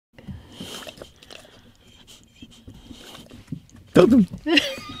Tell them.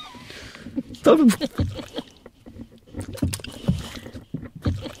 Tell them.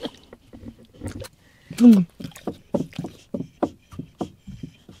 Tell them.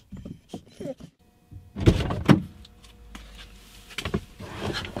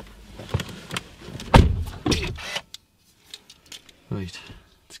 Right,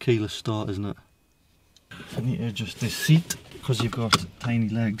 it's keyless start, isn't it? I need to adjust this seat because you've got tiny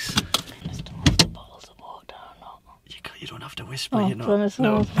legs. Just don't have to bottles of water or not. You don't have to whisper, Oh, you know.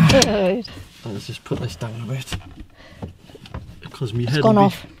 No. Right. Let's just put this down a bit. Because my It's head gone will be...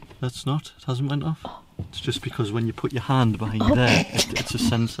 off. That's not, it hasn't went off. It's just because when you put your hand behind there, it's a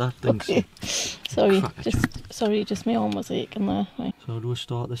sensor thing. Okay. So Sorry, just my arm was aching there. Right. So do we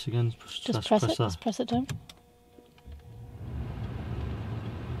start this again? Just press it. that. Just press it down.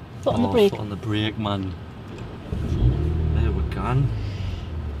 Foot on Oh, the brake. Foot on the brake, man. There we go.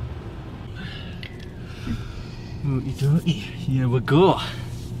 Okie dokie, here we go.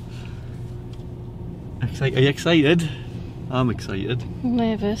 Are you excited? I'm excited.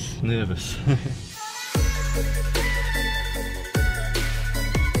 Nervous. Nervous.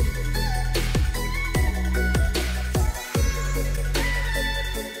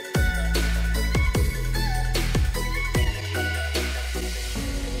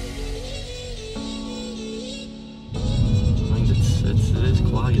 It is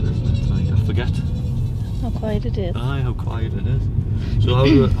quiet, isn't it? I forget. How quiet it is. Aye, how quiet it is. So how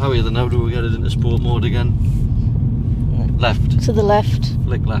do we get it into sport mode again? Left. To the left.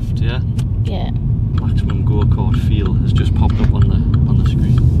 Flick left, yeah? Yeah. Maximum go-kart feel has just popped up on the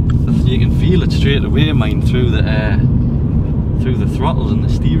screen. You can feel it straight away, mine, through the throttles, and the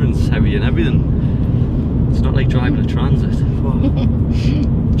steering's heavy and everything. It's not like driving a Transit.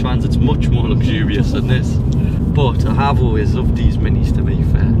 Transit's much more luxurious than this. But I have always loved these minis, to be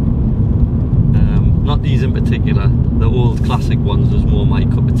fair. Not these in particular. The old classic ones was more my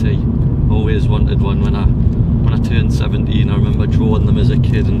cup of tea. Always wanted one when I turned 17. I remember drawing them as a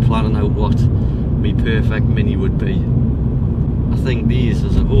kid and planning out what my perfect mini would be. I think these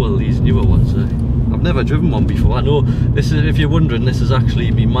as a whole, these newer ones, I've never driven one before. I know this is, if you're wondering, this is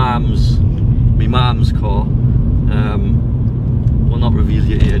actually my mum's car. We'll not reveal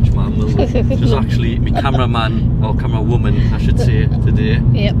your age, ma'am, will we? It was actually my cameraman, or camera woman, I should say, today.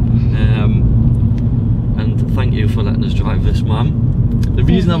 Yep. And thank you for letting us drive this, ma'am. The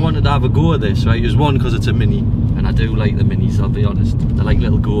reason I wanted to have a go at this, right, is one, because it's a mini, and I do like the minis, I'll be honest. They're like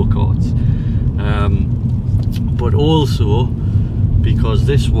little go-karts. But also because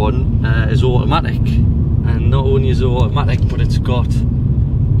this one is automatic, and not only is it automatic, but it's got,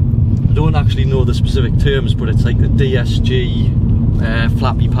 I don't actually know the specific terms, but it's like the DSG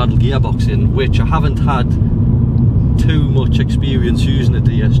flappy paddle gearbox in, which I haven't had too much experience using the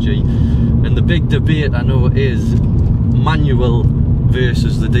DSG. And the big debate I know is manual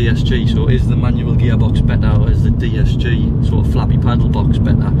versus the DSG. So is the manual gearbox better, or is the DSG sort of flappy paddle box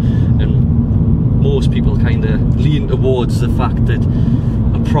better? And most people kind of lean towards the fact that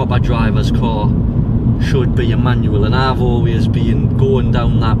a proper driver's car should be a manual, and I've always been going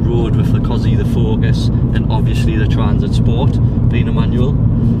down that road with the Cosy, the Focus, and obviously the Transit Sport being a manual.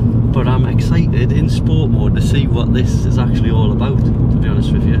 But I'm excited in sport mode to see what this is actually all about, to be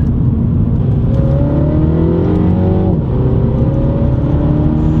honest with you.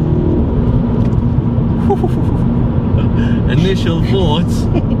 Initial thoughts,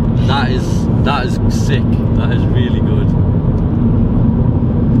 that is sick, that is really good.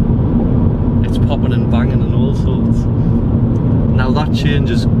 It's popping and banging and all sorts. Now that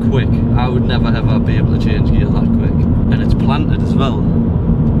changes quick. I would never ever be able to change gear that quick. And it's planted as well.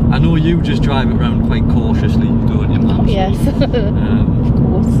 I know you just drive it around quite cautiously, don't you, man? Yes, of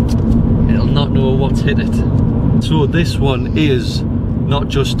course. It'll not know what's hit it. So this one is not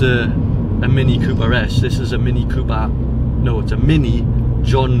just a Mini Cooper S, this is a Mini Cooper, no, it's a Mini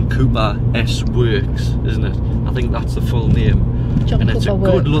John Cooper S Works, isn't it? I think that's the full name. John and it's Cooper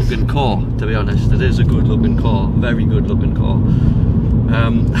a good looking car, to be honest. It is a good looking car, very good looking car.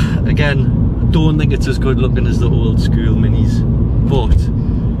 Again, I don't think it's as good looking as the old school Minis, but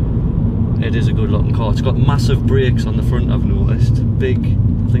it is a good looking car. It's got massive brakes on the front, I've noticed. Big,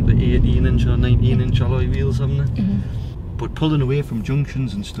 I think the 18-inch or 19-inch alloy wheels, haven't they? Mm-hmm. But pulling away from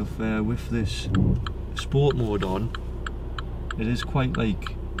junctions and stuff with this sport mode on, it is quite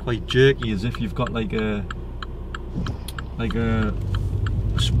jerky, as if you've got like a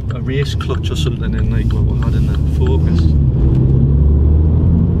race clutch or something in, like what we had in the Focus.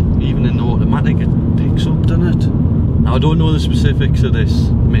 Even in the automatic it picks up, doesn't it? Now I don't know the specifics of this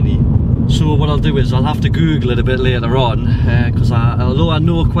Mini, so what I'll do is I'll have to Google it a bit later on, because although I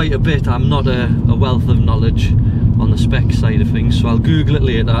know quite a bit, I'm not a wealth of knowledge on the spec side of things, so I'll Google it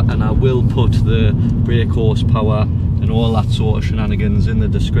later and I will put the brake horsepower and all that sort of shenanigans in the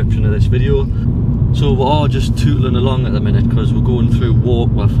description of this video. So we're all just tootling along at the minute because we're going through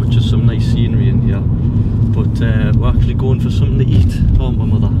Warkworth, which is some nice scenery in here, but we're actually going for something to eat, aren't we,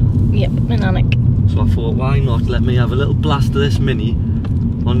 Mother? Yep, Mananic. So I thought, why not let me have a little blast of this Mini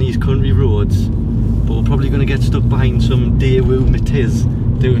on these country roads, but we're probably going to get stuck behind some Daewoo Matiz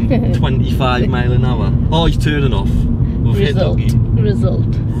doing 25 mile an hour. Oh, he's turning off. We've hit doggy. Result.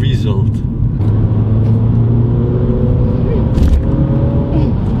 I'm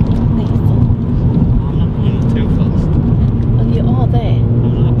not going too fast. Well, you are there.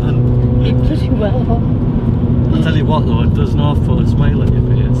 I'm not, man. You're pretty well off. I'll tell you what though, it does not put a smile on your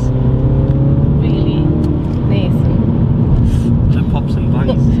face. Really, Nathan. And it pops and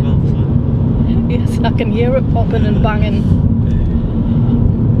bangs as well, so. Yes, I can hear it popping and banging.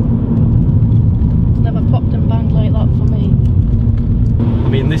 It's never popped and banged like that for me. I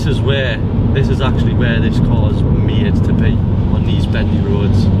mean, this is actually where this car's made to be, on these bendy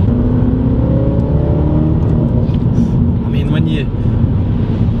roads. I mean, when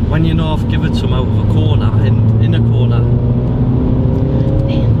you north give it some out of a corner, in a corner,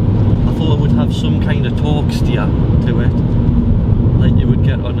 I thought it would have some kind of torque steer to it, like you would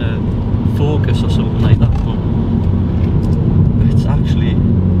get on a Focus or something like that, but it's actually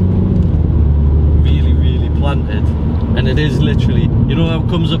really planted, and it is literally, you know how it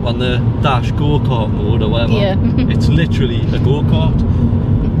comes up on the dash go-kart mode or whatever? Yeah. It's literally a go-kart.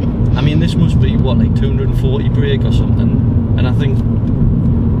 I mean, this must be what, like 240 brake or something, and I think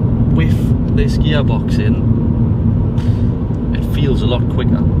with this gearbox in, it feels a lot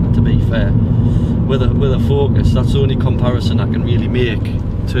quicker, to be fair. With a Focus, that's the only comparison I can really make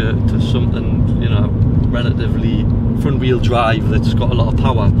to something, you know, relatively front wheel drive that's got a lot of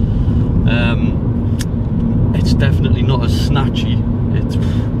power. It's definitely not as snatchy.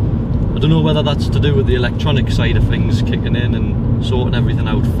 I don't know whether that's to do with the electronic side of things kicking in and sorting everything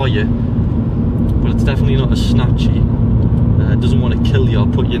out for you, but it's definitely not as snatchy. It doesn't want to kill you or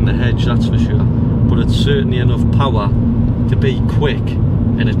put you in the hedge, that's for sure, but it's certainly enough power to be quick,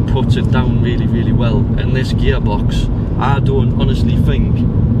 and it puts it down really well. And this gearbox, I don't honestly think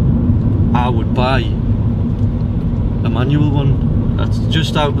I would buy a manual one. That's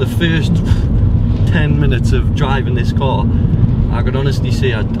just out the first 10 minutes of driving this car, I could honestly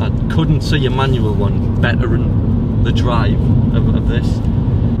say I couldn't see a manual one bettering the drive of this.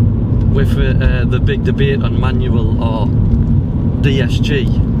 With the big debate on manual or DSG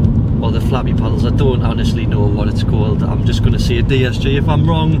or the flappy paddles, I don't honestly know what it's called. I'm just going to say DSG. If I'm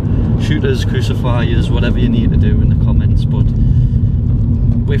wrong, shoot us, crucify us, whatever you need to do in the comments. But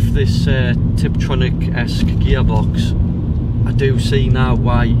with this Tiptronic-esque gearbox, I do see now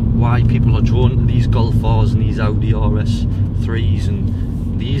why people are drawn to these Golf R's and these Audi RS3s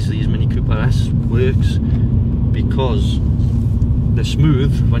and these Mini Cooper S works, because they're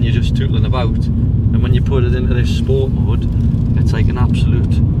smooth when you're just tootling about, and when you put it into this sport mode, it's like an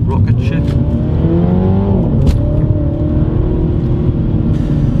absolute rocket ship.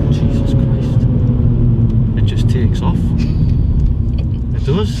 Jesus Christ. It just takes off. It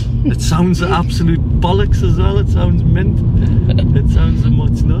does. It sounds absolute bollocks as well. It sounds mint. It sounds so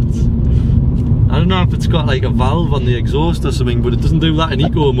much nuts. I don't know if it's got like a valve on the exhaust or something, but it doesn't do that in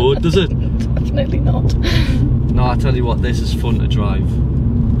eco mode, does it? Definitely not. No, I tell you what, this is fun to drive.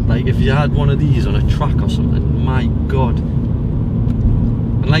 Like if you had one of these on a track or something, my god.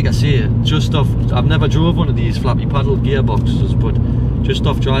 And like I say, just off, I've never drove one of these flappy paddle gearboxes, but just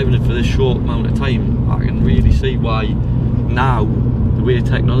off driving it for this short amount of time, I can really see why now, the way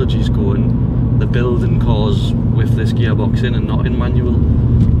technology's going, they're building cars with this gearbox in and not in manual.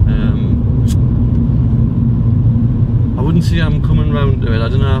 I wouldn't say I'm coming round to it. I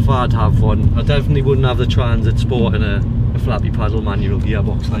don't know if I'd have one. I definitely wouldn't have the Transit Sport in a flappy paddle manual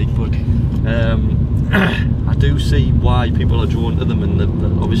gearbox like, but I do see why people are drawn to them, and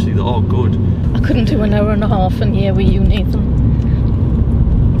obviously they're all good. I couldn't do an hour and a half in here with you, Nathan.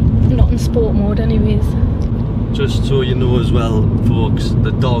 Not in sport mode anyways. Just so you know as well, folks,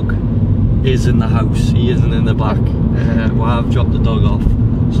 the dog is in the house. He isn't in the back. We have dropped the dog off,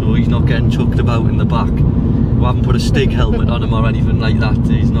 so he's not getting chucked about in the back. We haven't put a Stig helmet on him or anything like that.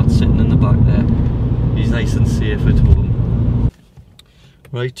 He's not sitting in the back there. He's nice and safe at home.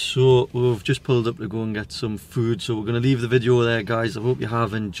 Right, so we've just pulled up to go and get some food, so we're going to leave the video there, guys. I hope you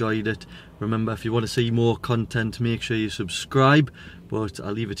have enjoyed it. Remember, if you want to see more content, make sure you subscribe, but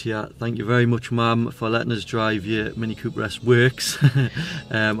I'll leave it here. Thank you very much, Ma'am, for letting us drive your Mini Cooper S Works. I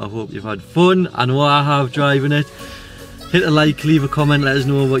hope you've had fun. I know I have driving it. Hit a like, leave a comment, let us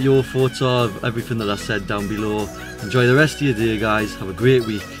know what your thoughts are of everything that I said down below. Enjoy the rest of your day, guys. Have a great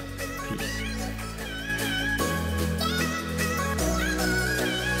week. Peace.